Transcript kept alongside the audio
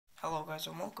guys,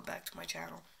 and welcome back to my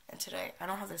channel. And today, I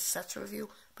don't have a sets review,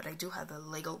 but I do have a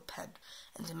Lego pen.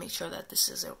 And to make sure that this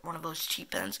isn't one of those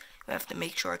cheap pens, we have to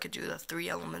make sure I could do the 3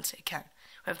 elements it can.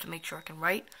 We have to make sure I can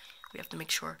write, we have to make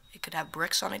sure it could have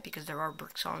bricks on it, because there are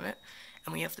bricks on it,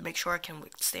 and we have to make sure I can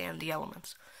withstand the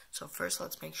elements. So first,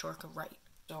 let's make sure I can write.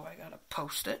 So I gotta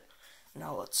post it.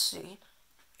 Now let's see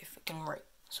if it can write.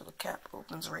 So the cap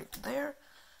opens right there,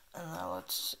 and now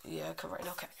let's, yeah, it can write,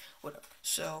 okay, whatever.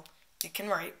 So, it can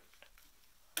write,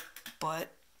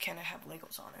 but can it have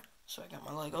Legos on it? So I got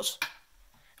my Legos,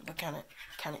 but can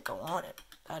it go on it?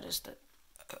 That is the,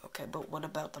 okay, but what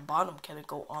about the bottom? Can it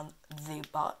go on the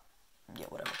bottom? Yeah,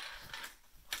 whatever.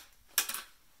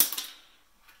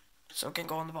 So it can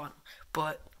go on the bottom,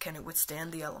 but can it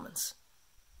withstand the elements?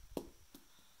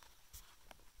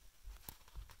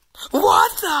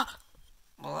 What the?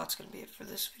 Well, that's gonna be it for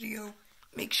this video.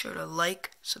 Make sure to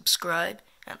like, subscribe,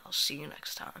 and I'll see you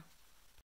next time.